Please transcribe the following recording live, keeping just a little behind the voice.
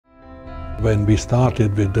When we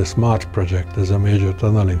started with the SMART project as a major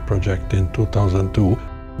tunneling project in 2002,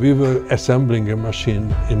 we were assembling a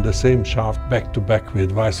machine in the same shaft back to back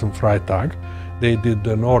with Weiss and Freytag. They did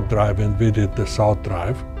the North Drive and we did the South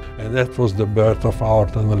Drive. And that was the birth of our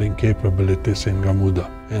tunneling capabilities in Gamuda.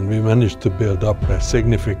 And we managed to build up a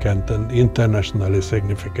significant and internationally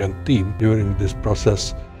significant team during this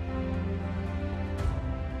process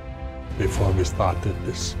before we started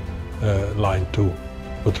this Line 2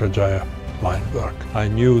 Putrajaya line work. I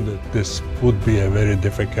knew that this would be a very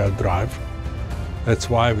difficult drive. That's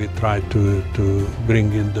why we tried to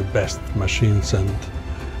bring in the best machines and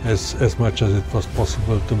as much as it was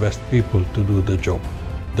possible the best people to do the job.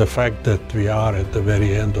 The fact that we are at the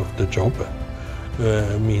very end of the job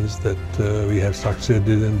means that we have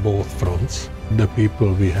succeeded in both fronts. The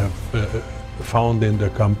people we have found in the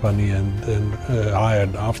company and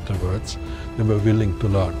hired afterwards, they were willing to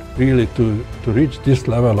learn. Really, to reach this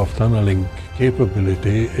level of tunneling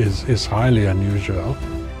capability is highly unusual.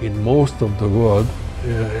 In most of the world,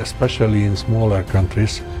 especially in smaller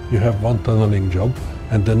countries, you have one tunneling job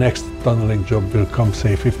and the next tunneling job will come,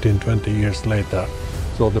 say, 15, 20 years later.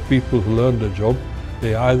 So the people who learn the job,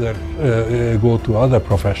 they either go to other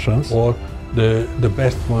professions or the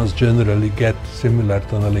best ones generally get similar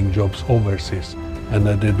tunneling jobs overseas and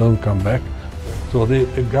then they don't come back. So the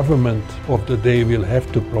government of the day will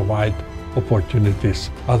have to provide opportunities,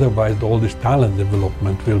 otherwise all this talent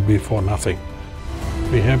development will be for nothing.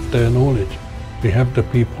 We have the knowledge, we have the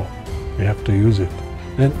people, we have to use it,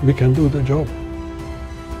 and we can do the job.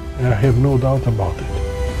 I have no doubt about it.